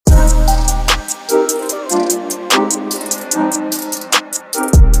Anybody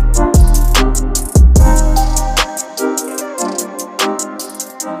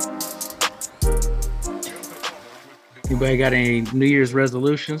got any New Year's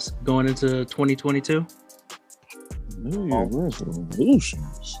resolutions going into 2022? New Year's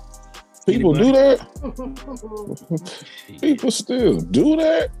resolutions. People do that? People still do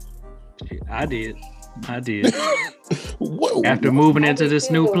that? I did. What? After moving into this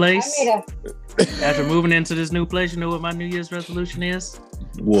new place, you know what my New Year's resolution is?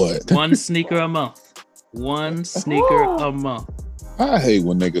 What? One sneaker a month. One sneaker a month. I hate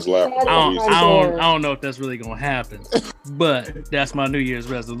when niggas laugh. I don't know if that's really gonna happen, but that's my New Year's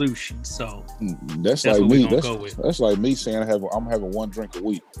resolution. So that's like me. That's like me saying I'm having one drink a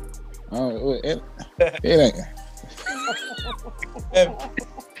week. It ain't.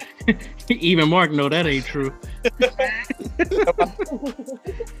 Even Mark know that ain't true.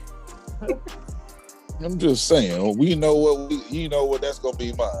 I'm just saying. You know what that's gonna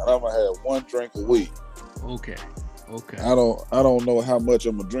be mine. I'm gonna have one drink a week. Okay. I don't know how much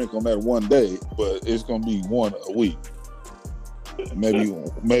I'm gonna drink on that one day, but it's gonna be one a week.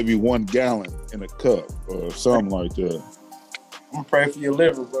 Maybe 1 gallon in a cup or something like that. I'm praying for your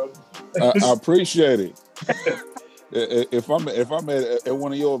liver, brother. I appreciate it. If I'm at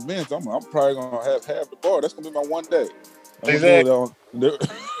one of your events, I'm probably gonna have half the bar. That's gonna be my one day.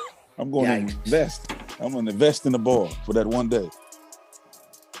 I'm going to invest. I'm gonna invest in the bar for that one day.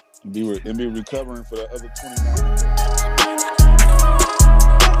 And be recovering for the other 29.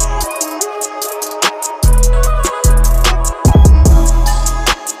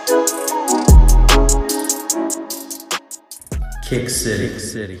 Kick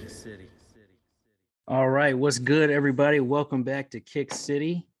City. All right, what's good, everybody? Welcome back to Kick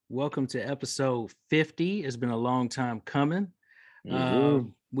City. Welcome to episode 50. It's been a long time coming.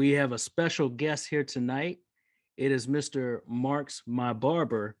 We have a special guest here tonight. It is Mr. Marks, my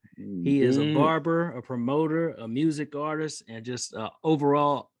barber. He is a barber, a promoter, a music artist, and just an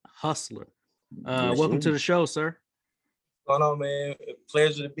overall hustler. Welcome to the show, sir. What's going on, man?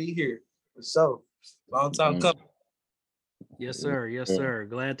 Pleasure to be here. So, long time coming. Yes, sir.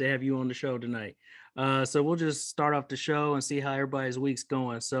 Glad to have you on the show tonight. So we'll just start off the show and see how everybody's week's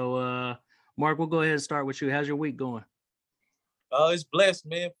going. So, Mark, we'll go ahead and start with you. How's your week going? It's blessed,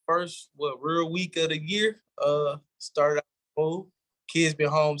 man. First, real week of the year. Started out full. Kids been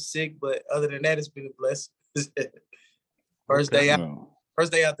homesick, but other than that, it's been a blessing. First day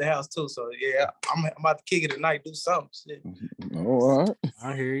out the house too. So yeah, I'm about to kick it tonight. Do something. Shit. All right.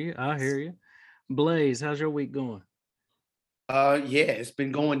 I hear you. Blaze, how's your week going? It's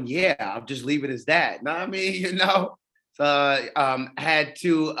been going. Yeah, I'll just leave it as that. No, I mean, had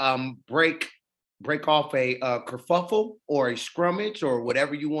to break off a kerfuffle or a scrummage or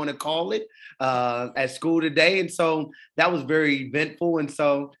whatever you want to call it at school today, and so that was very eventful. And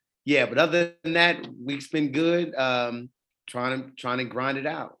so yeah, but other than that, week's been good. Trying to grind it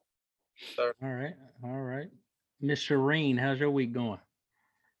out. All right. Miss Shireen, how's your week going?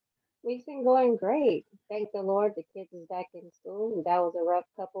 Week's been going great. Thank the Lord, the kids is back in school. That was a rough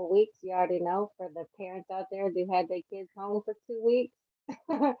couple of weeks. You already know, for the parents out there who had their kids home for 2 weeks,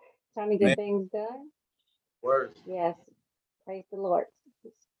 trying to get things done. Word. Yes, praise the Lord.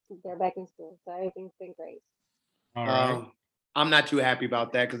 They're back in school, so everything's been great. All right. I'm not too happy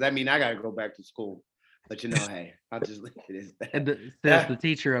about that because that means I got to go back to school. But hey, I'll just leave it as that. That's the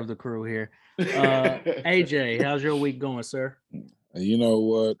teacher of the crew here. AJ, how's your week going, sir? You know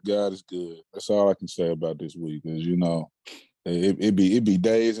what? God is good. That's all I can say about this week. Is it be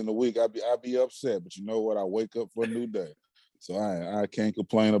days in the week I be upset, but you know what? I wake up for a new day, so I can't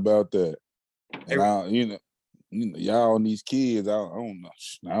complain about that. And y'all and these kids, I don't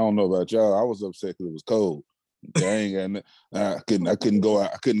know about y'all. I was upset because it was cold. I couldn't go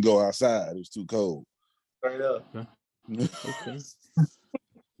out. I couldn't go outside. It was too cold. Straight up. Okay.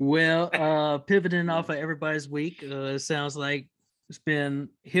 Well, pivoting off of everybody's week, it sounds like it's been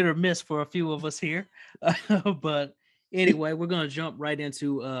hit or miss for a few of us here. But anyway, we're going to jump right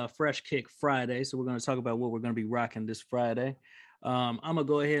into Fresh Kick Friday. So we're going to talk about what we're going to be rocking this Friday. I'm going to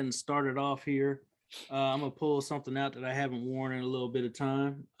go ahead and start it off here. I'm going to pull something out that I haven't worn in a little bit of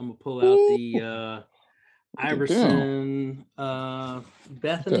time. I'm going to pull out the Iverson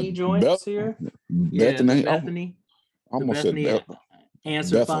Bethany joints here. Bethany. Almost said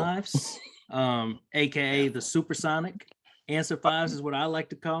Answer Fives, aka the Supersonic. Answer Fives is what I like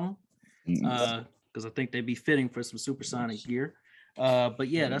to call them, because I think they'd be fitting for some supersonic gear. But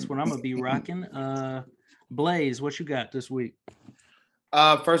yeah, that's what I'm gonna be rocking. Blaze, what you got this week?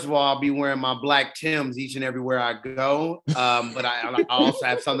 First of all, I'll be wearing my black Timbs each and everywhere I go. But I also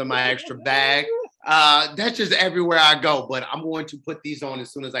have some in my extra bag. That's just everywhere I go, but I'm going to put these on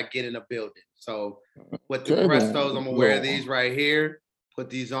as soon as I get in a building. So with the Prestos, I'm gonna wear these right here. Put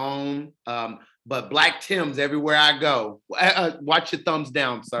these on. But black Tims everywhere I go. Watch your thumbs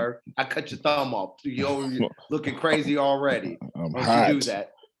down, sir. I cut your thumb off. You're looking crazy already. I'm Don't hot. you do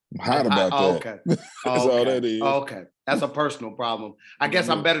that? I'm hot about that. Okay. That's all that is. Okay. That's a personal problem. I guess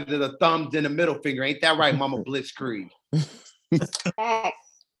I'm better than the thumb than the middle finger. Ain't that right, Mama Blitzkrieg? X.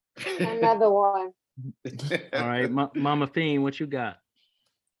 Another one. All right, Mama Fiend, what you got?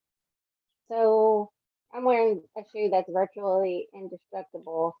 So I'm wearing a shoe that's virtually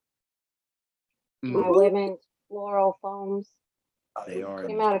indestructible. My women's floral foams. They are.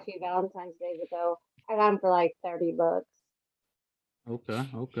 Came out a few Valentine's days ago. I got them for like $30.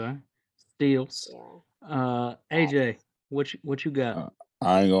 Okay. Steals. Yeah. AJ, what you got?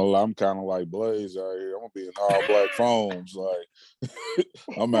 I ain't gonna lie, I'm kind of like Blaze out here. I'm gonna be in all black foams. Like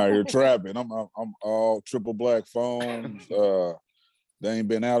I'm out here trapping. I'm all triple black foams. They ain't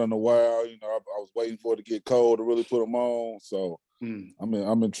been out in a while. You know, I was waiting for it to get cold to really put them on. So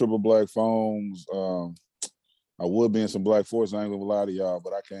I'm in triple black foams. I would be in some black forces. I ain't gonna lie to y'all,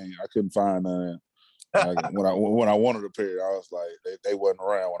 but I couldn't find none. Like, when I wanted a pair, I was like, they wasn't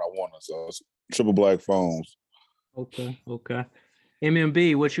around when I wanted. So it's triple black foams. Okay.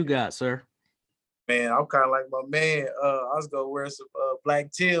 MMB, what you got, sir? Man, I'm kind of like my man. I was gonna wear some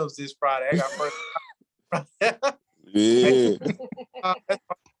black Tims this Friday. I got first. Yeah. That's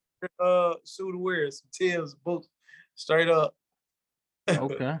my shoe to wear. Some Tims, boots, straight up.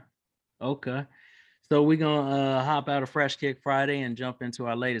 Okay. So we're gonna hop out of Fresh Kick Friday and jump into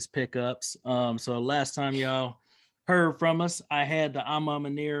our latest pickups. So last time y'all heard from us, I had the Ama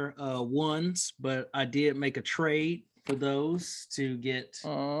Manir ones, but I did make a trade for those to get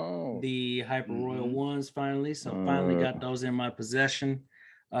the Hyper Royal ones finally. So finally got those in my possession.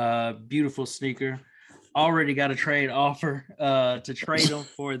 Beautiful sneaker. Already got a trade offer to trade them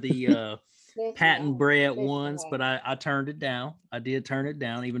for the patent bred ones, but I turned it down. I did turn it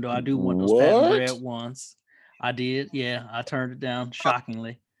down, even though I do want those patent bred ones. I did, yeah. I turned it down,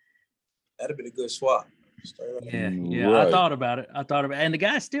 shockingly. That'd have been a good swap. Yeah. Right. I thought about it, and the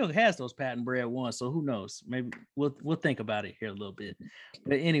guy still has those patent bred ones, so who knows? Maybe we'll think about it here a little bit.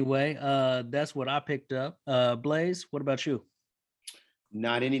 But anyway, that's what I picked up. Blaze, what about you?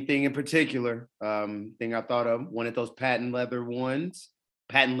 Not anything in particular. Thing I thought of, one of those patent leather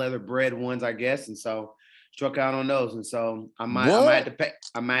bred ones, I guess, and so struck out on those, and so I might have to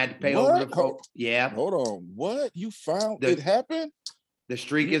pay over the phone. Yeah. Hold on. What? You found it happened? The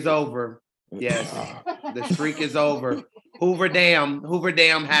streak is over. Yes. The streak is over. Hoover Dam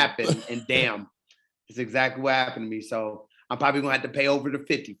happened, and damn, it's exactly what happened to me. So I'm probably gonna have to pay over the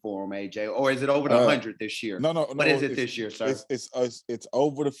 50 for them, AJ. Or is it over the 100 this year? No. What is it this year, sir? It's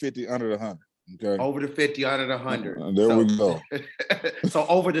over the 50, under the 100. Okay. Over the 50, under the 100. There we go. So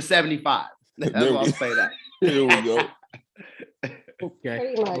over the 75. That's what I'll say that. Here we go.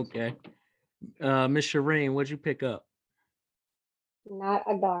 Okay. Miss Shireen, what'd you pick up? Not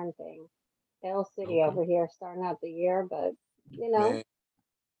a darn thing. Hill City over here starting out the year, but you know. Man.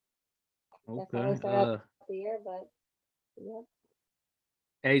 That's how we start out the year, but yep.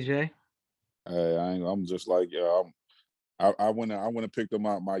 AJ? Hey, I'm just like I went and picked up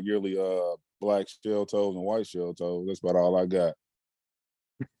my yearly black shell toes and white shell toes. That's about all I got.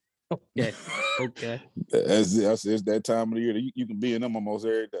 Okay. It's that time of the year that you can be in them almost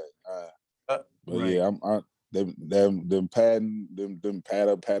every day. But right. yeah, them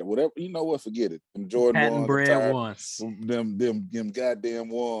patent, whatever. You know what? Forget it. Them Jordan patent ones, bred ones. Them goddamn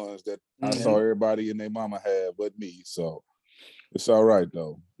ones that I saw everybody and their mama had, but me. So it's all right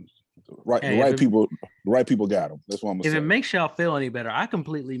though. Right, hey, the right people got them. That's what I'm gonna say. If it makes y'all feel any better, I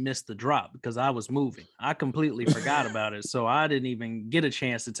completely missed the drop because I was moving. I completely forgot about it, so I didn't even get a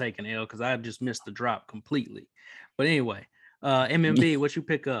chance to take an L because I just missed the drop completely. But anyway, MMB, what you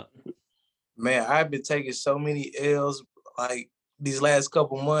pick up? Man, I've been taking so many L's like these last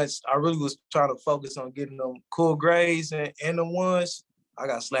couple months. I really was trying to focus on getting them cool grays and the ones I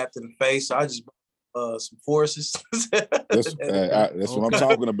got slapped in the face. So I just some forces. That's what I'm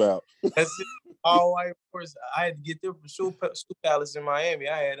talking about. That's it. All white forces. I had to get them from Shoe Palace in Miami.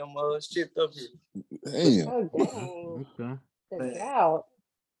 I had them shipped up here. Damn. Oh dang. Okay. Out.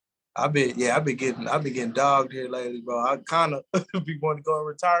 I've been getting dogged here lately, bro. I kind of be wanting to go in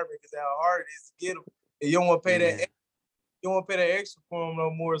retirement because how hard it is to get them. And you don't want to pay that. You don't want to pay that extra for them no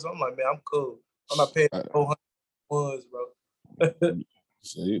more. So I'm like, man, I'm cool. I'm not paying $400, bro.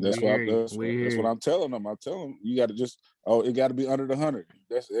 See, that's what I'm telling them. I tell them you got to just it got to be under the 100.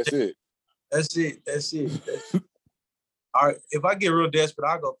 That's it. That's it. All right. If I get real desperate,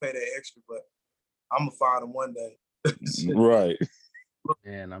 I'll go pay that extra. But I'm gonna find them one day. Right.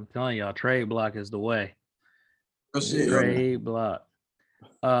 And I'm telling y'all, trade block is the way. Shit. Trade block.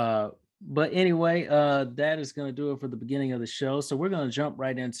 But anyway, that is going to do it for the beginning of the show. So we're going to jump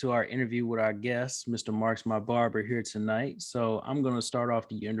right into our interview with our guest, Mr. Marks, my barber, here tonight. So I'm going to start off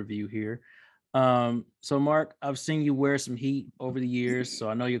the interview here. So Mark, I've seen you wear some heat over the years, so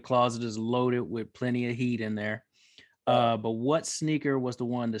I know your closet is loaded with plenty of heat in there. But what sneaker was the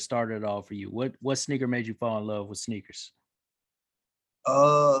one that started it all for you? What sneaker made you fall in love with sneakers?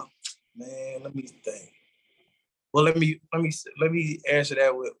 Man, let me think. Well, let me answer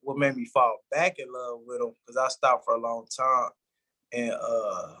that with what made me fall back in love with them, because I stopped for a long time, and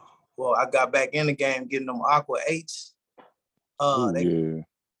well, I got back in the game getting them Aqua 8s.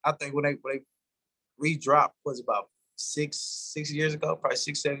 I think when they re-dropped was about 6 years ago, probably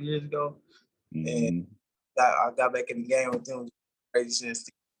 6-7 years ago, and I got back in the game with them. Crazy since.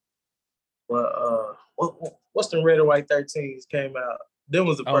 But what's the red and white 13s came out? Them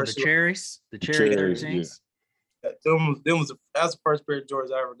was the first. The cherries, the cherry 13s. Yeah. That's the first pair of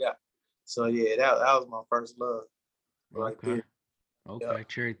Jordans I ever got. So yeah, that was my first love. Right there. Okay, yeah.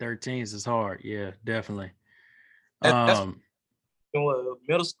 Cherry 13s is hard. Yeah, definitely. That's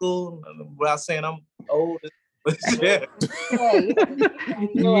middle school. Without saying I'm old. Yeah.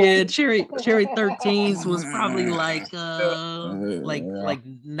 Yeah, cherry 13s was probably like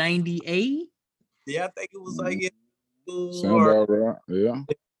 98. Yeah, I think it was like sound about right. Yeah.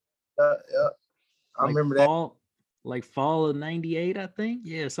 I remember that. Like fall of 98, I think.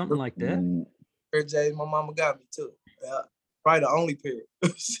 Yeah, something like that. Pair of J's my mama got me too. Yeah, probably the only pair.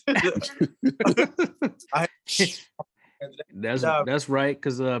 That's right,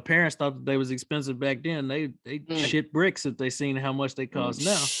 because parents thought that they was expensive back then. They shit bricks if they seen how much they cost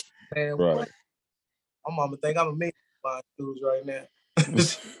now. Man, right. What? My mama think I'm a million buying shoes right now.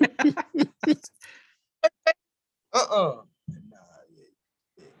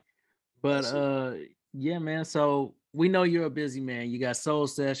 But yeah, man. So we know you're a busy man. You got soul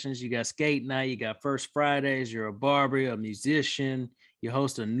sessions, you got skate night, you got First Fridays, you're a barber, a musician, you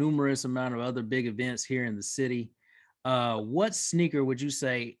host a numerous amount of other big events here in the city. What sneaker would you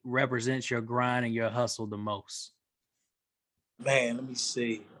say represents your grind and your hustle the most? Man, let me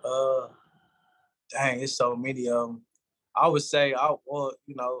see. Dang, it's so many of them. I would say,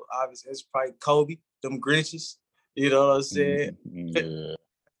 obviously it's probably Kobe, them Grinches. You know what I'm saying? Yeah.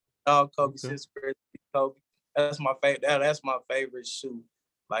 Kobe, Kobe. That's my favorite. That's my favorite shoe,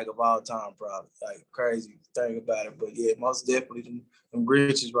 like of all time, probably. Like crazy thing about it, but yeah, most definitely them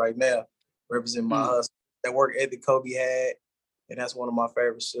Grinches right now represent my hustle. That work ethic Kobe had, and that's one of my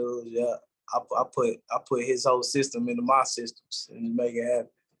favorite shoes. Yeah, I put his whole system into my systems and make it happen.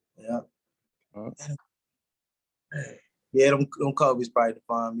 Yeah. Yeah, them Kobe's probably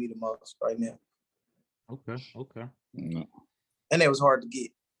define me the most right now. Okay. No. And it was hard to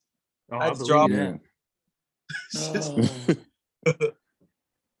get. Oh, I believe that.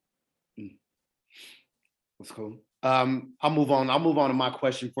 That's cool. I'll move on to my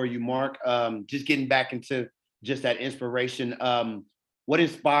question for you, Mark. Just getting back into just that inspiration. What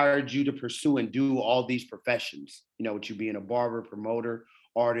inspired you to pursue and do all these professions? You know, with you being a barber, promoter,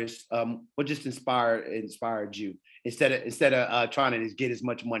 artist. What just inspired you instead of trying to get as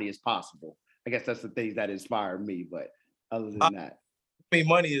much money as possible? I guess that's the things that inspired me. But other than that, I mean,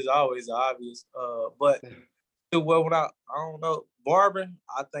 money is always obvious. But when I don't know, barbering,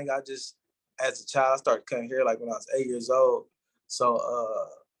 I think I just, as a child, I started cutting hair like when I was 8 years old. So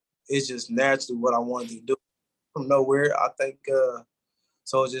it's just naturally what I wanted to do from nowhere. I think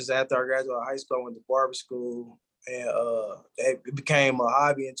so. Just after I graduated high school, I went to barber school, and it became a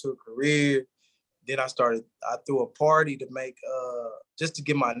hobby into a career. Then I threw a party to make just to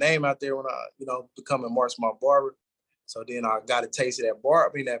get my name out there when I becoming Marks my barber. So then I got a taste of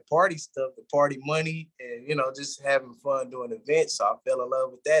that party stuff, the party money, and just having fun doing events. So I fell in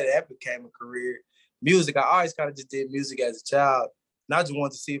love with that. That became a career. Music, I always kind of just did music as a child, and I just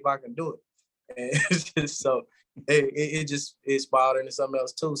wanted to see if I can do it. And so it just inspired into something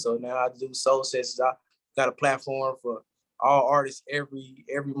else too. So now I do soul sessions. I got a platform for all artists every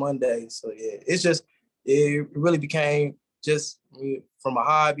Monday. So yeah, it really became just from a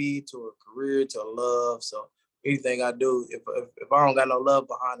hobby to a career to a love. So anything I do, if I don't got no love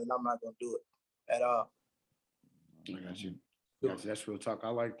behind it, I'm not gonna do it at all. I got you. That's real talk. I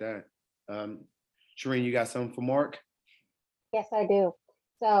like that. Shireen, you got something for Mark? Yes, I do.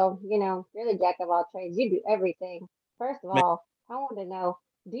 So, you're the jack of all trades. You do everything. First of all, I want to know,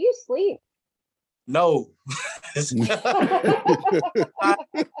 do you sleep? No.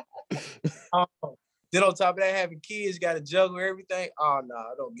 Then on top of that, having kids, got to juggle everything. Oh, no,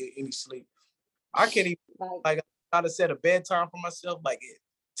 I don't get any sleep. I can't even like I try to set a bedtime for myself like at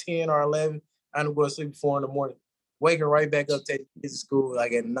 10 or 11. I'm going to sleep 4 in the morning. Waking right back up, taking kids to school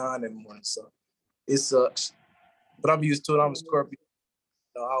like at 9 in the morning. So it sucks. But I'm used to it. I'm a Scorpio.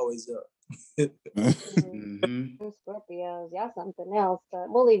 Always up. Scorpios, y'all something else, but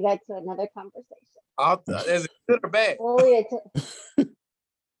we'll leave that to another conversation. Is it good or bad? We'll leave it to,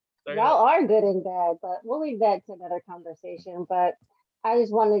 y'all are good and bad, but we'll leave that to another conversation. But I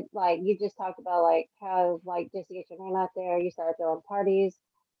just wanted, like, you just talked about like how, like, just to get your name out there, you started throwing parties.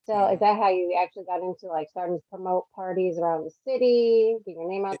 So is that how you actually got into like starting to promote parties around the city, get your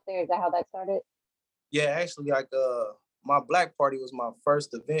name out there? Is that how that started? Yeah, actually, like my black party was my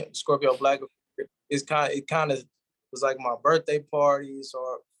first event, Scorpio Black. It kind of was like my birthday parties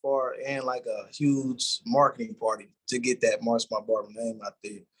and like a huge marketing party to get that Mars My Barber name out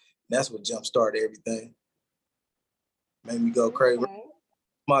there. And that's what jump started everything. Made me go crazy. Okay.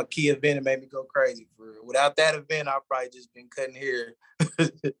 My key event, it made me go crazy for real. Without that event, I've probably just been cutting hair.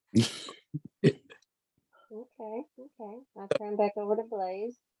 Okay. I'll turn back over to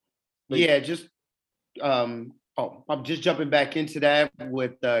Blaze. Yeah, just I'm just jumping back into that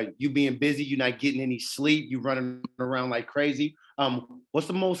with you being busy, you're not getting any sleep, you running around like crazy. What's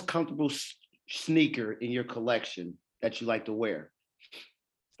the most comfortable sneaker in your collection that you like to wear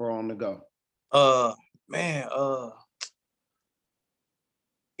for on the go? Man,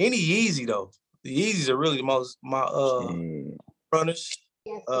 any Yeezy though. The Yeezys are really the most my runners.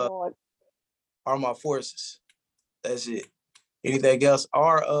 Yes, Lord. Are my forces. That's it. Anything else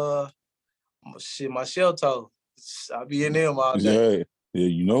are my shell toe. I'll be in them all day. Yeah,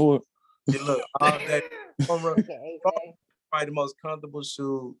 you know it. You look all day. Okay. Probably the most comfortable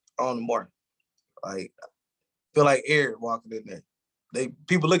shoe on the market. Like feel like air walking in there.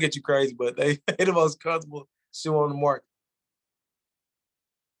 People look at you crazy, but they the most comfortable shoe on the market.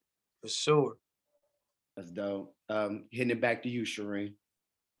 For sure. That's dope. Hitting it back to you, Shireen.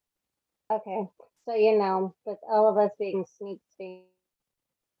 Okay. So, with all of us being sneak fiends,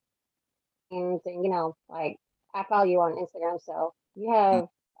 and like, I follow you on Instagram, so you have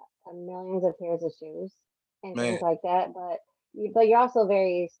millions of pairs of shoes and things like that. But you're also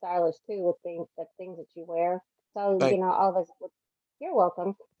very stylish too with the things that you wear. So all of us. You're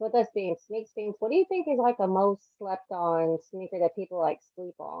welcome. With us being sneak fiends, what do you think is like a most slept on sneaker that people like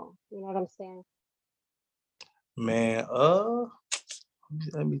sleep on? You know what I'm saying? Man,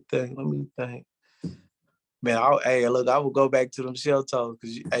 let me think. Man, hey, look, I will go back to them shell toes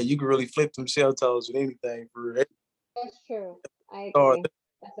because you can really flip them shell toes with anything for real. That's true. I agree.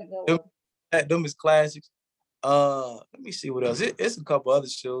 That's a good one. Them is classics. Let me see what else. It's a couple other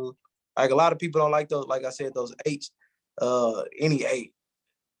shoes. Like a lot of people don't like those. Like I said, those H. Any 8,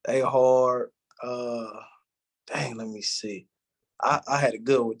 they hard. Dang, let me see. I had a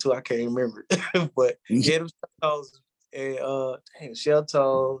good one too. I can't remember, but yeah, them shell toes and shell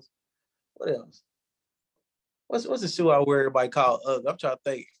toes. What else? What's the shoe I wear everybody call ugly? I'm trying to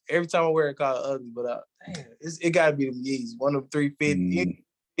think. Every time I wear it called ugly, but it gotta be them Yeezys. One of them 350.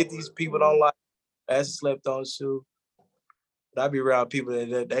 These people don't like. That's a slept on shoe. But I be around people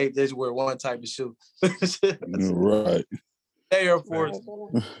that they just wear one type of shoe. Right. They are forced.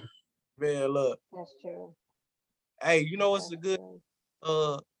 Man, look. That's true. Hey, you know what's a good?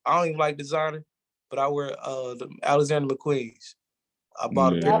 I don't even like designer, but I wear the Alexander McQueen's. I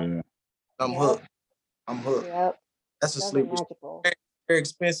bought a pair. I'm hooked. Yep. That's a sleeper. Very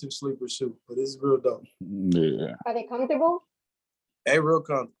expensive sleeper shoe, but it's real dope. Yeah. Are they comfortable? They real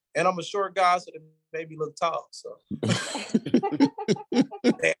comfortable. And I'm a short guy, so they make me look tall. So it's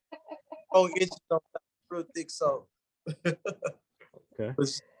real thick so. Okay.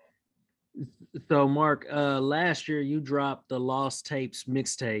 So Mark, last year you dropped the Lost Tapes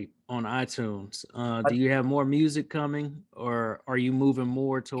mixtape on iTunes. Do you have more music coming, or are you moving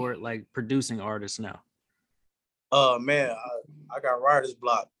more toward like producing artists now? Man, I got writer's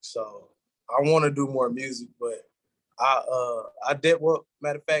block, so I want to do more music, but I did what.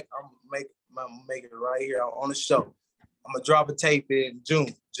 Matter of fact, I'm making it right here on the show. I'm gonna drop a tape in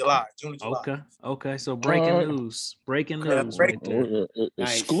June, July. Okay. So breaking news right there.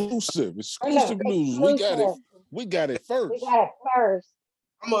 Exclusive news. We got it first.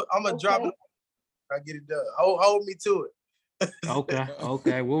 I'm gonna drop it. I get it done. Hold me to it.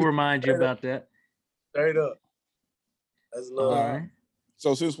 Okay. We'll remind you about that. Straight up. That's love.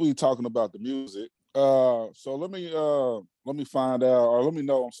 So since we talking about the music, so let me find out, or let me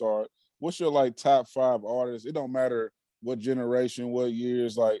know. I'm sorry. What's your like top 5 artists? It don't matter what generation, what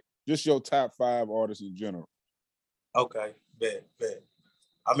years, like just your top 5 artists in general. Okay, bet.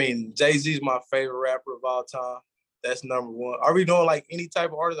 I mean, Jay-Z's my favorite rapper of all time. That's number one. Are we doing like any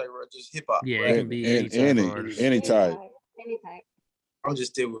type of artist, like just hip hop? Yeah, Right? it can be any type of artist. Any type. Any type. I'm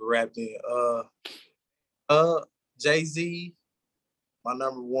just still with rap then. Jay-Z, my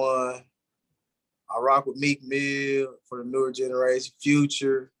number one. I rock with Meek Mill for the newer generation.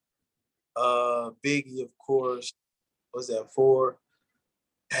 Future, Biggie, of course. What's that for?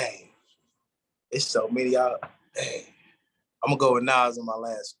 Dang, it's so many out. Dang, I'm gonna go with Nas on my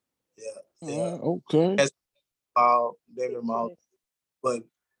last one. Yeah. Okay. That's David Miles. But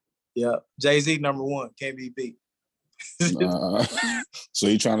yeah, Jay-Z number one, can't be beat. So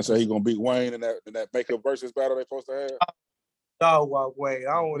you trying to say he gonna beat Wayne in that makeup versus battle they supposed to have? Dog walk Wayne.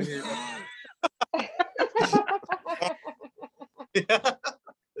 I don't want to hear that.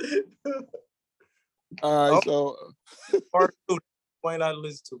 All right, so Carter 2, Wayne I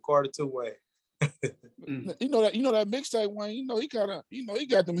listen to Carter 2 Wayne. you know that mixtape Wayne. He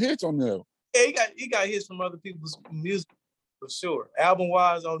got them hits on there. Yeah, he got hits from other people's music for sure. Album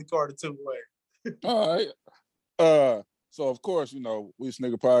wise, only Carter 2 Wayne. All right. So of course, we a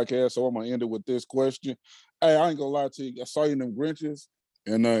Snicker podcast, so I'm gonna end it with this question. Hey, I ain't gonna lie to you. I saw you in them Grinches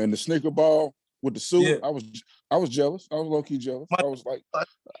and in the Snicker ball with the suit. Yeah. I was jealous. I was low-key jealous. I was like,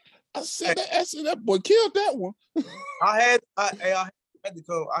 I said that boy killed that one. I had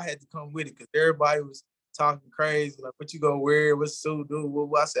to come with it because everybody was talking crazy. Like, what you gonna wear? What suit do?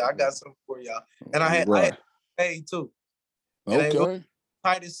 What I said, I got something for y'all. And I had paid too. And Okay.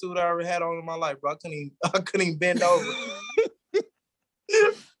 Tightest suit I ever had on in my life, bro. I couldn't even bend over.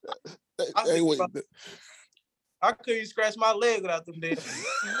 I couldn't even scratch my leg without them damn.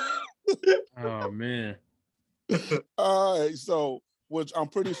 Oh man. All right, so which I'm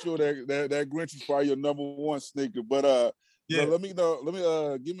pretty sure that Grinch is probably your number one sneaker. But yeah. Let me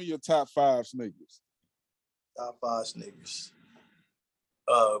give me your top 5 sneakers. Top 5 sneakers.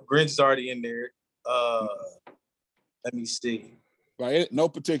 Grinch is already in there. Let me see. Like no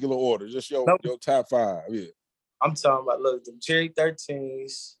particular order, just your top 5. Yeah. I'm talking about the Cherry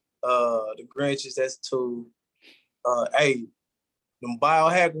 13s, the Grinches, that's 2. Hey, them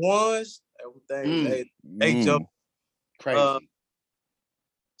biohack ones, everything they jump crazy.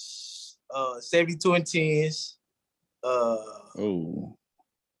 72 and 10s.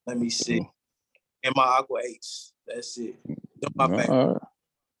 Let me see. And my Aqua 8s. That's it. That's my favorite.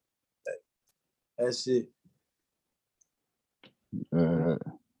 That's it.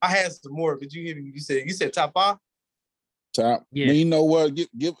 I had some more, but you hear me? You said top 5? Top. Yeah. Then you know what?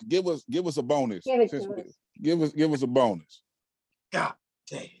 Give us a bonus. Give us a bonus. God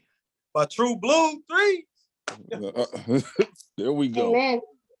damn. My True Blue 3. There we go. Amen.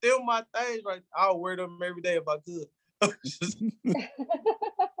 Still my things, right? I'll wear them every day if I could.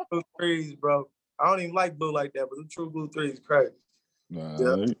 Blue 3s, bro. I don't even like blue like that, but the True Blue 3s crazy.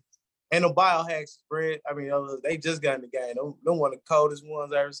 Yeah. And the biohacks, Brad. I mean, they just got in the game. Them one of the coldest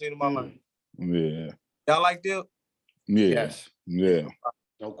ones I ever seen in my life. Yeah. Y'all like them? Yeah. Yes. Yeah.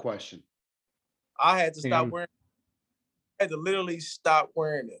 No question. I had to stop wearing. I had to literally stop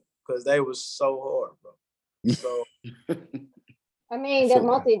wearing it because they was so hard, bro. So. I mean, they're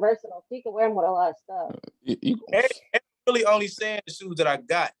multi-versatile, so you can wear them with a lot of stuff. And really only saying the shoes that I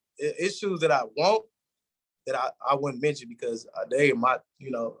got. It's shoes that I want that I wouldn't mention because they my,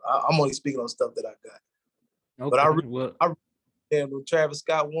 I'm only speaking on stuff that I got. Okay. But I the Travis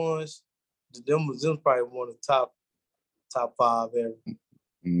Scott ones, them probably one of the top 5 ever.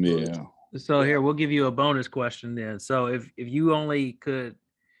 Yeah. So here, we'll give you a bonus question then. So if you only could,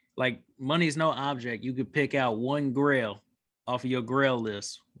 like, money's no object, you could pick out one grail off of your grail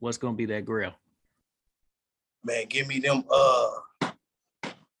list. What's gonna be that grail? Man, give me them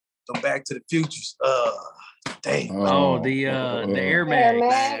Back to the Futures. Dang. The Air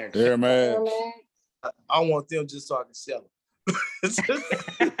Max. Air Max. I want them just so I can sell them.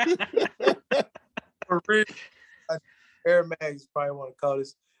 For real. Air Max is probably one of the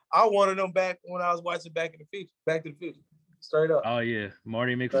coldest. I wanted them back when I was watching Back to the Future. Straight up. Oh yeah,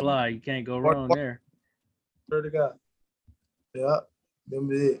 Marty McFly. You can't go wrong there. Swear to God. Yeah,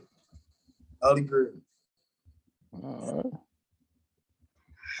 them is it. Ollie Green.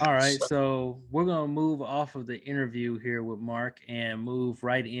 All right, so we're gonna move off of the interview here with Mark and move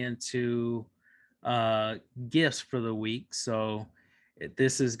right into gifts for the week. So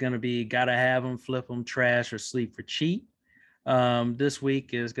this is gonna be gotta have them, flip them, trash, or sleep for cheap. This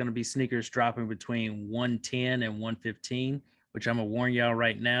week is gonna be sneakers dropping between 110 and 115, which I'm gonna warn y'all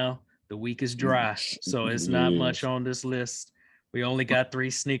right now. The week is dry, so it's not much on this list. We only got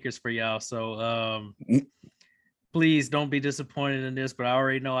 3 sneakers for y'all, so please don't be disappointed in this, but I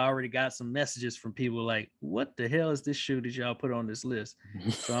already got some messages from people like, what the hell is this shoe that y'all put on this list?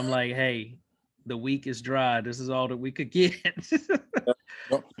 So I'm like, hey, the week is dry. This is all that we could get.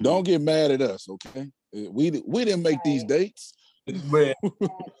 Don't get mad at us, okay? We didn't make these dates. Man,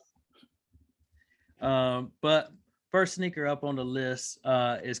 But first sneaker up on the list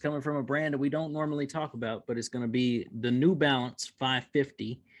is coming from a brand that we don't normally talk about, but it's going to be the New Balance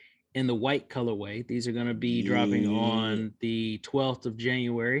 550 in the white colorway. These are going to be dropping on the 12th of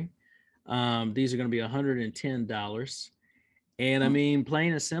January. These are going to be $110. And I mean,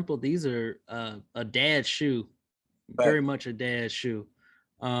 plain and simple, these are a dad shoe, very much a dad shoe.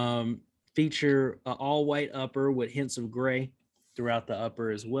 Feature an all white upper with hints of gray throughout the upper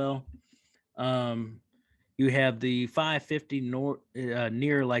as well. You have the 550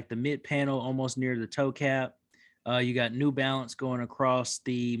 near like the mid panel, almost near the toe cap. You got New Balance going across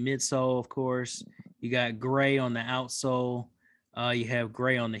the midsole, of course. You got gray on the outsole. You have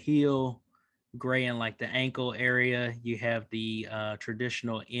gray on the heel, gray in like the ankle area. You have the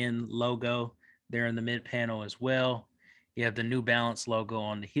traditional N logo there in the mid panel as well. You have the New Balance logo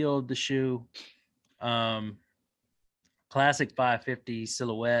on the heel of the shoe. Classic 550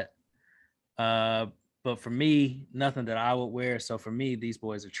 silhouette. But for me, nothing that I would wear. So for me, these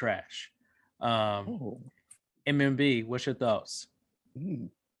boys are trash. MMB, what's your thoughts?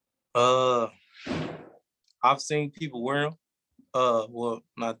 I've seen people wear them. Well,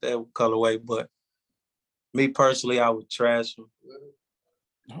 not that colorway, but me personally, I would trash them.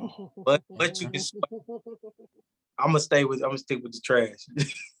 But you can. I'm gonna stick with the trash.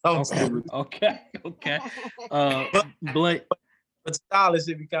 Okay. Blake. But stylish,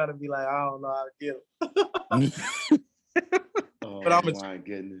 it be kind of be like, I don't know how to get them. But my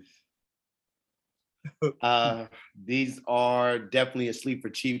goodness. These are definitely a sleep for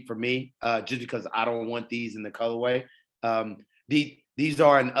cheap for me, just because I don't want these in the colorway. These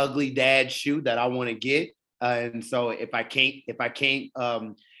are an ugly dad shoe that I want to get, and so if I can't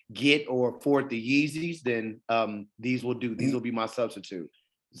get or afford the Yeezys, then these will do. These will be my substitute.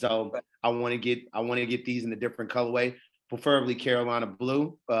 So I want to get these in a different colorway, preferably Carolina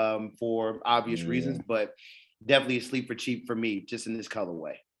blue, for obvious reasons, but definitely a sleep for cheap for me, just in this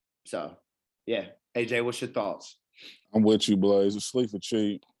colorway. So yeah. AJ, what's your thoughts? I'm with you, Blaze. It's sleep for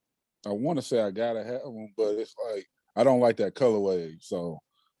cheap. I want to say I gotta have them, but it's like I don't like that colorway. So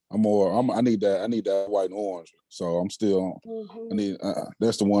I need that white and orange. So I'm still I need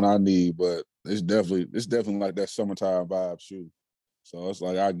that's the one I need, but it's definitely like that summertime vibe shoe. So it's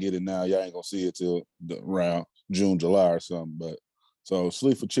like I get it now. Y'all ain't gonna see it till around June, July or something. But so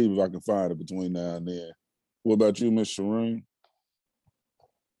sleep for cheap if I can find it between now and then. What about you, Miss Shireen?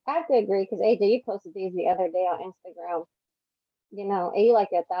 I have to agree because AJ, you posted these the other day on Instagram. You know, and you like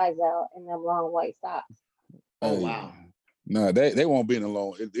your thighs out in them long white socks. Oh wow! No, they won't be in the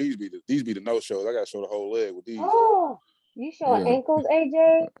long. These be the no shows. I gotta show the whole leg with these. Oh, you showing ankles,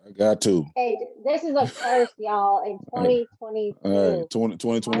 AJ? I got to. AJ, this is a first, y'all, in 2022.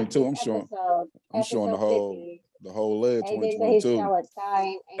 2022. I'm showing the whole leg. AJ said he's showing thigh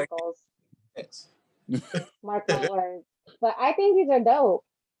and ankles. Mark my words. But I think these are dope.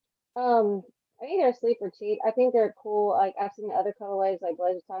 I think they're sleeper cheap. I think they're cool. Like I've seen the other colorways, like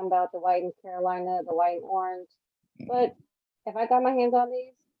Blaze was talking about, the white and Carolina, the white and orange. But if I got my hands on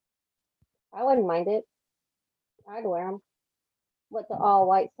these, I wouldn't mind it. I'd wear them with the all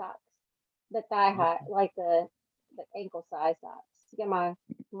white socks, the thigh high, like the ankle size socks. To get my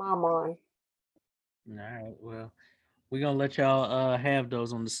mom on. All right. Well, we're gonna let y'all have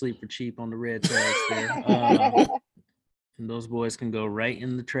those on the sleeper cheap on the red tags there. And those boys can go right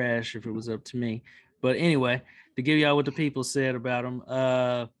in the trash if it was up to me. But anyway, to give y'all what the people said about them,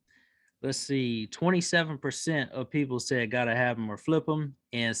 let's see, 27% of people said gotta have them or flip them,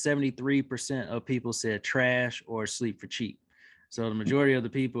 and 73% of people said trash or sleep for cheap. So the majority of the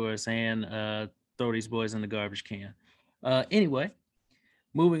people are saying throw these boys in the garbage can. Anyway,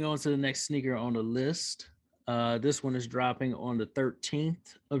 moving on to the next sneaker on the list. This one is dropping on the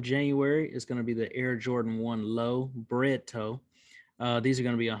 13th of January. It's going to be the Air Jordan 1 Low Bread Toe. These are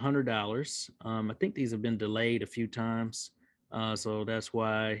going to be $100. I think these have been delayed a few times. So that's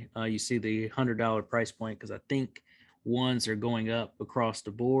why you see the $100 price point, because I think ones are going up across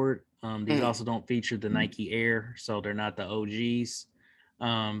the board. These also don't feature the Nike Air, so they're not the OGs.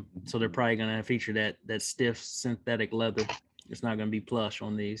 So they're probably going to feature that stiff synthetic leather. It's not going to be plush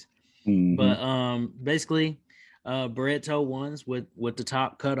on these. But basically bread toe ones with the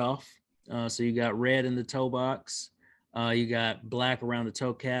top cut off. So you got red in the toe box, you got black around the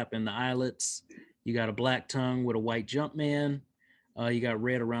toe cap and the eyelets, you got a black tongue with a white Jumpman, you got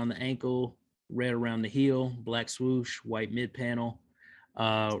red around the ankle, red around the heel, black swoosh, white mid panel,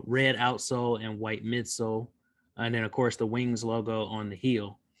 red outsole and white midsole, and then of course the Wings logo on the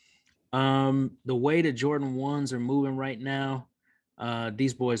heel. The way the Jordan 1s are moving right now,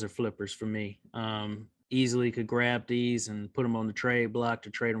 these boys are flippers for me. Easily could grab these and put them on the trade block to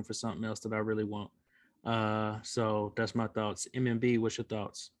trade them for something else that I really want. So that's my thoughts. MMB, what's your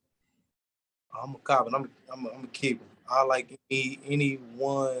thoughts? I'm a cop and I'm a keep 'em. I like any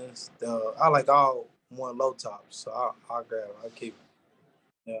ones. I like all one low tops, so I'll grab. I keep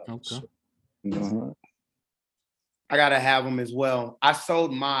 'em. Yeah. Okay. Uh-huh. I gotta have them as well. I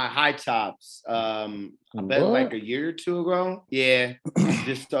sold my high tops. I bet like a year or two ago. Yeah,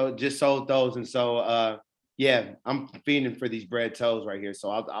 just sold those, and so yeah, I'm feeding for these bread toes right here. So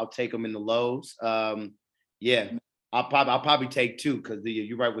I'll take them in the lows. Yeah, I'll probably take two because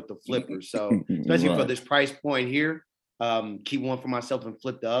you're right with the flippers. So especially for Right. this price point here, keep one for myself and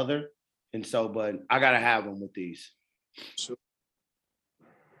flip the other. And so, but I gotta have them with these. Sure.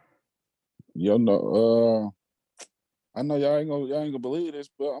 You know, I know y'all ain't gonna believe this,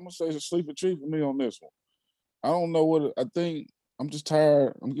 but I'm gonna say it's a sleeper treat for me on this one. I don't know what I think. I'm just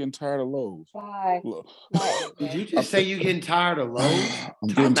tired. I'm getting tired of lows. Bye. Look, Did you just say you getting tired of lows? I'm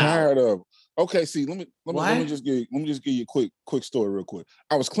getting tired of. Okay, see, let me What? just give you a quick story real quick.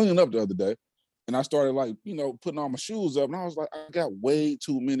 I was cleaning up the other day, and I started like putting all my shoes up, and I was like, I got way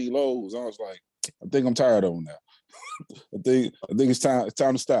too many lows. I was like, I think I'm tired of them now. I think it's time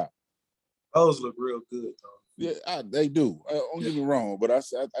to stop. Those look real good though. Yeah, they do. Don't get me wrong, but I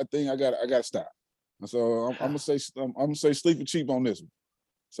think I got to stop. So I'm gonna say sleeping cheap on this one.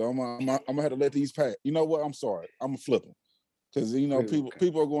 So I'm gonna have to let these pass. You know what? I'm sorry. I'm gonna flip them because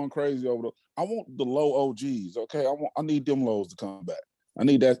people are going crazy over the. I want the low OGs. Okay, I need them lows to come back. I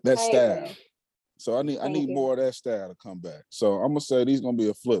need that style. So I need more of that style to come back. So I'm gonna say these gonna be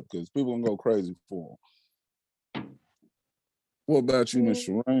a flip because people gonna go crazy for them. What about you, Miss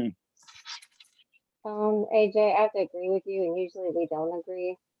Shireen? AJ, I have to agree with you, and usually we don't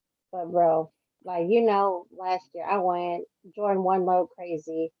agree. But bro, like last year I went Jordan 1 low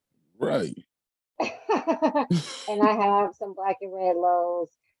crazy. Right. And I have some black and red lows,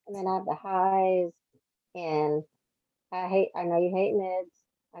 and then I have the highs, and I know you hate mids.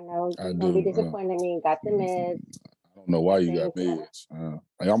 I know I you're gonna be do. disappointed in me. You got the mids. I don't know why I you got think mids.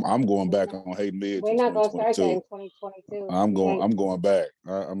 I'm going back on hating mids we're in not gonna start that in 2022. 2022. I'm going back.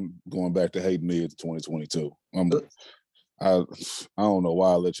 I'm going back to hating mids in 2022. I don't know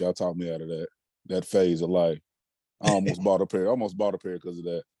why I let y'all talk me out of that phase of life. I almost bought a pair because of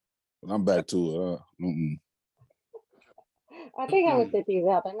that. But I'm back to it. I think I'm gonna sit these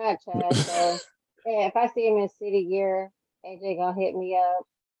out. They're not trash. So yeah, if I see him in city gear, AJ gonna hit me up.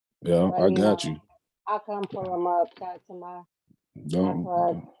 Yeah, Let I me got you. know. I'll come pull him up. Shout out to my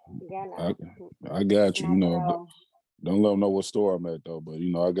plug. Yeah, no. I got you. My bro. Don't let them know what store I'm at though. But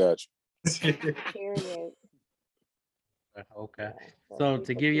I got you. Period. Okay. Yeah, So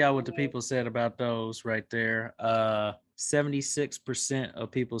to give y'all what the people said about those right there, 76%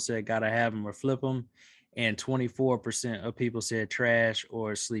 of people said gotta have them or flip them, and 24% of people said trash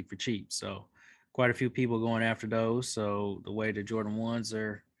or sleep for cheap. So quite a few people going after those. So the way the Jordan 1s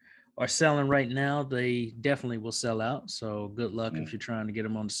are selling right now, they definitely will sell out. So good luck if you're trying to get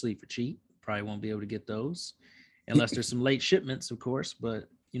them on the sleep for cheap. Probably won't be able to get those unless there's some late shipments, of course, but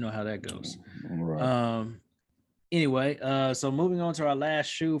you know how that goes. Right. Anyway, so moving on to our last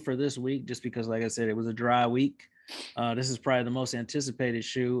shoe for this week, just because, like I said, it was a dry week. This is probably the most anticipated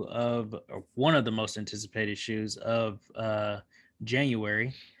shoe or one of the most anticipated shoes of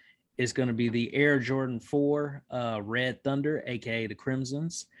January. Is going to be the Air Jordan 4 Red Thunder, aka the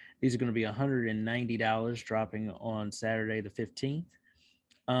Crimsons. These are going to be $190, dropping on Saturday the 15th.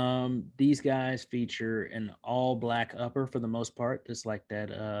 These guys feature an all black upper for the most part, just like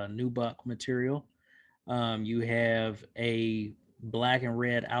that nubuck material. You have a black and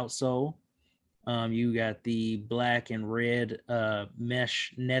red outsole. You got the black and red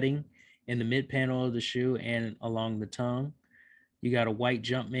mesh netting in the mid panel of the shoe and along the tongue. You got a white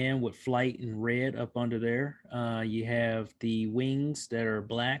Jumpman with flight in red up under there. You have the wings that are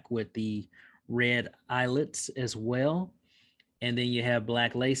black with the red eyelets as well. And then you have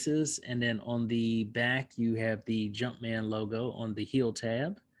black laces. And then on the back, you have the Jumpman logo on the heel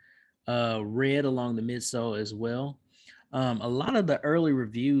tab. Red along the midsole as well. A lot of the early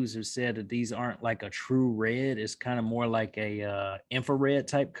reviews have said that these aren't like a true red. It's kind of more like a infrared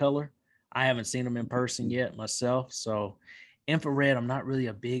type color. I haven't seen them in person yet myself, so infrared I'm not really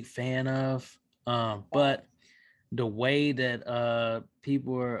a big fan of. But the way that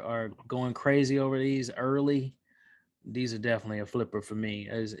people are going crazy over these early, these are definitely a flipper for me.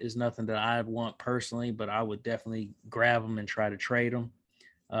 Is nothing that I want personally, but I would definitely grab them and try to trade them.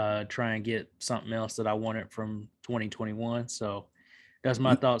 Try and get something else that I wanted from 2021. So That's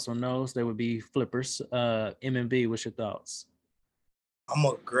my thoughts on those. They would be flippers. MMB, what's your thoughts? I'm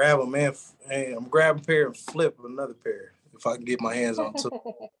gonna grab a man. Hey, I'm grabbing a pair and flip another pair if I can get my hands on two.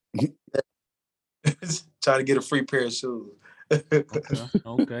 Try to get a free pair of shoes.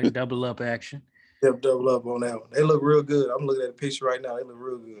 Okay, double up action. Yep, double up on that one. They look real good. I'm looking at the picture right now. They look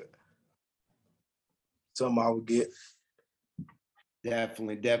real good. Something I would get.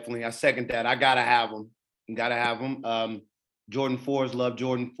 Definitely. I second that. I gotta have them. Jordan 4s, love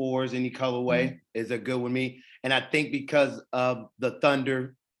Jordan 4s. Any colorway is a good with me. And I think because of the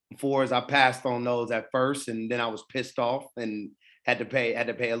Thunder 4s, I passed on those at first, and then I was pissed off and had to pay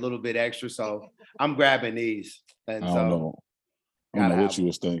a little bit extra. So I'm grabbing these. And I don't know. I don't know what you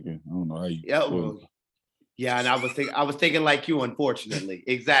was thinking. I don't know how you. Yeah, and I was thinking like you, unfortunately.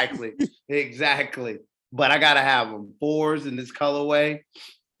 Exactly. But I gotta have them. 4s in this colorway.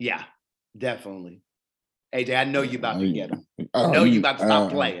 Yeah, definitely. AJ, I know you about to get them. I know you about to stop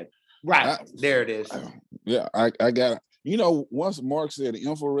playing. Right. There it is. Yeah, I got it. You know, once Mark said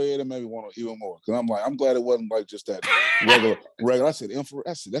infrared, it made me want to even more. Because I'm glad it wasn't like just that regular. I said infrared.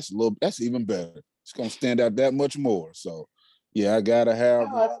 That's even better. It's gonna stand out that much more. So yeah, I gotta have.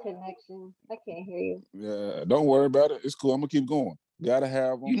 I lost connection. I can't hear you. Yeah, don't worry about it. It's cool. I'm gonna keep going. Gotta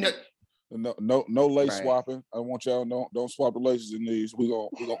have them. You know, no lace swapping. I want y'all don't swap the laces in these. We going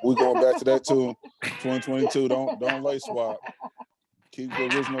back to that too. 2022. Don't lace swap. Keep the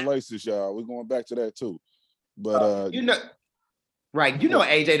original laces, y'all. We're going back to that too. But right. You know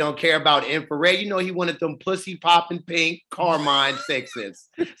AJ don't care about infrared. You know he wanted them pussy popping pink carmine 6s.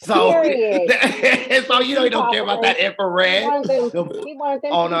 So, so you know he don't care about that infrared. He wanted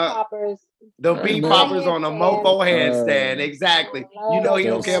them poppers. The bee poppers on a mofo handstand. Exactly. You know he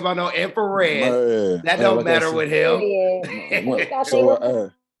don't care about no infrared. That don't matter with him.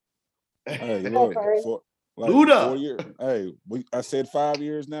 Look, 4 years. Hey, I said 5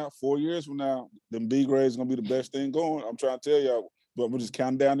 years now. 4 years from now, them B grades gonna be the best thing going. I'm trying to tell y'all, but we're just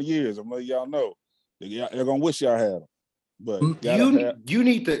counting down the years. I'm letting y'all know. They're gonna wish y'all had them. But you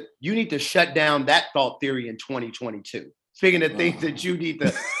need to shut down that thought theory in 2022. Speaking of things that you need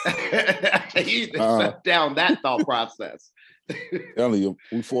to, shut down that thought process. Telling you,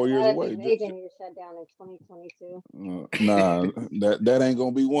 we 4 years away. You shut down in 2022. Nah, that ain't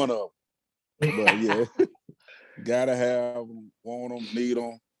gonna be one of them. But yeah, gotta have them, want them, need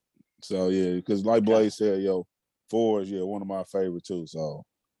them. So yeah, because like Blaze said, 4s, one of my favorite too. So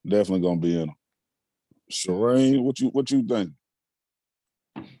definitely gonna be in them. Shireen, what you think?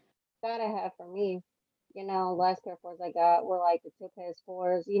 Gotta have for me. Last pair of 4s I got were like the 2-pass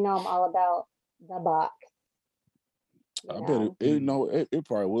 4s. I'm all about the box. I bet it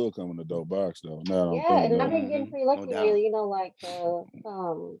probably will come in the dope box though. And I've been getting pretty lucky lately. Like the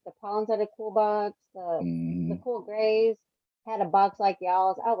Pollens had a cool box. The cool grays had a box like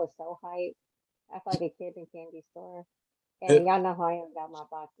y'all's. I was so hyped. I felt like a kid in a candy store. And y'all know how I am about my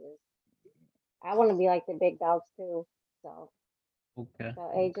boxes. I want to be like the big dogs too. So okay. So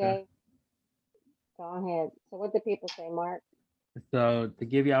AJ, go ahead. So what did people say, Mark? So to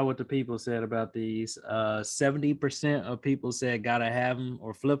give y'all what the people said about these, 70% of people said gotta have them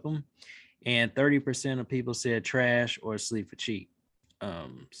or flip them, and 30% of people said trash or sleep for cheap.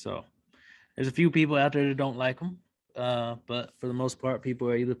 So there's a few people out there that don't like them, but for the most part, people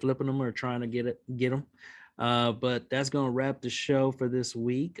are either flipping them or trying to get them. But that's gonna wrap the show for this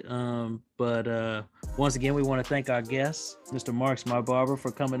week. But once again, we want to thank our guest, Mr. Marks, my barber, for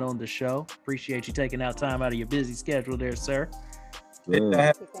coming on the show. Appreciate you taking out time out of your busy schedule there, sir.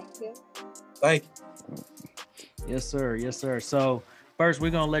 Thank you. Yes, sir. So first,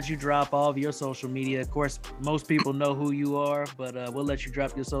 we're going to let you drop all of your social media. Of course, most people know who you are, but we'll let you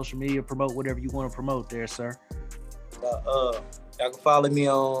drop your social media, promote whatever you want to promote there, sir. Y'all can follow me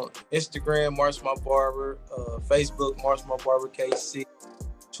on Instagram, Marks My Barber, Facebook, Marks My Barber KC,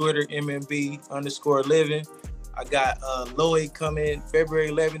 Twitter, MMB_living. I got Lloyd coming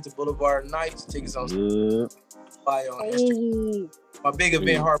February 11th to Boulevard Nights. Tickets on buy on Instagram. My big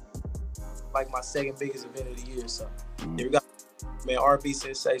event, like my second biggest event of the year. So here we go. Man, R&B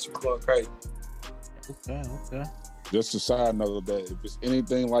sensation, we're going crazy. Okay. Just a side note of that, if it's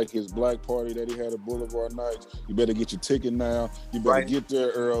anything like his black party that he had at Boulevard Nights, you better get your ticket now. You better get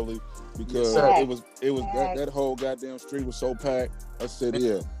there early because it was that whole goddamn street was so packed. I said,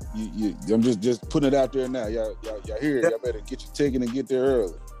 I'm just putting it out there now. Y'all hear it. Y'all better get your ticket and get there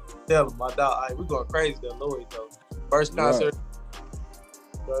early. Tell him, my dog, we're going crazy there, Lloyd, though. First concert.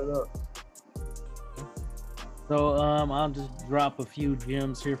 So I'll just drop a few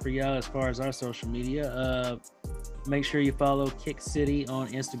gems here for y'all as far as our social media. Make sure you follow Kick City on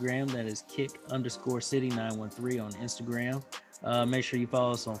Instagram. That is kick_city913 on Instagram. Make sure you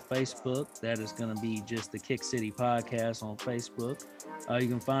follow us on Facebook. That is going to be just the Kick City Podcast on Facebook. You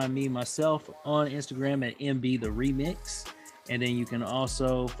can find me myself on Instagram at MB the Remix. And then you can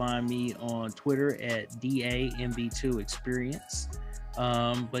also find me on Twitter at DAMB2 Experience.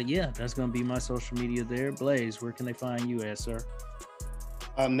 But yeah, that's going to be my social media there. Blaze, where can they find you at, sir?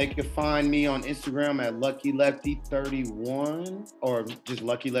 They can find me on Instagram at LuckyLefty31 or just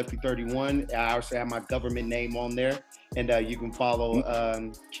LuckyLefty31. I also have my government name on there. And you can follow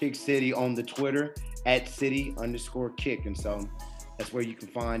Kick City on the Twitter at city_kick. And so that's where you can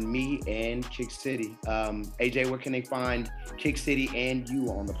find me and Kick City. AJ, where can they find Kick City and you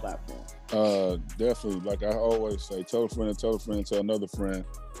on the platform? Definitely, like I always say, tell a friend, tell another friend.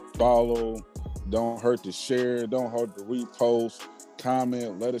 Follow, don't hurt to share, don't hurt to repost,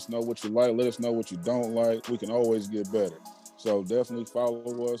 comment, let us know what you like, let us know what you don't like. We can always get better. So definitely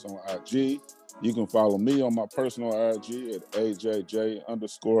follow us on IG. You can follow me on my personal IG at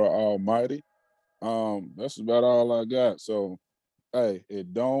AJJ_Almighty. That's about all I got. So hey,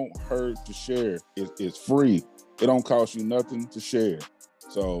 it don't hurt to share. It's free. It don't cost you nothing to share.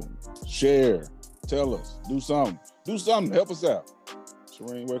 So share, tell us, do something, help us out.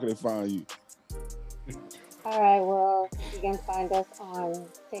 Shereen, where can they find you? All right, well, you can find us on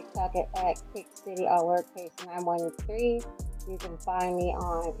TikTok at Kick City, all lowercase 913. You can find me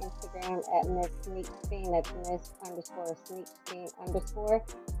on Instagram at Miss Sneak Fiend, that's Miss_Sneak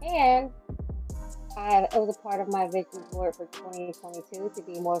Fiend_. And it was a part of my vision board for 2022 to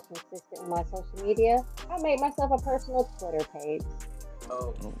be more consistent with my social media. I made myself a personal Twitter page.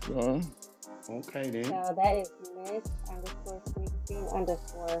 Oh, Okay then. So that is Miss_Sneak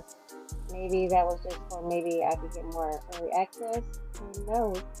Fiend_. Maybe that was just for maybe I could get more early access. Who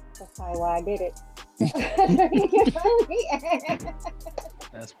knows? That's probably why I did it.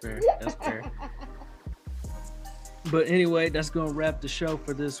 That's fair. But anyway, that's going to wrap the show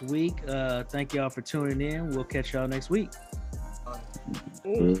for this week. Thank y'all for tuning in. We'll catch y'all next week.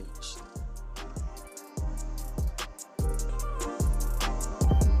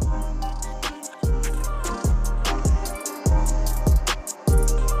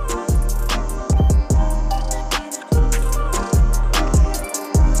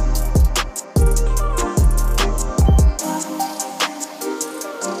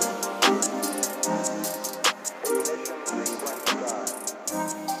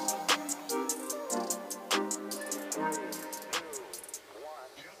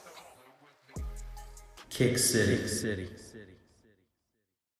 Kick City.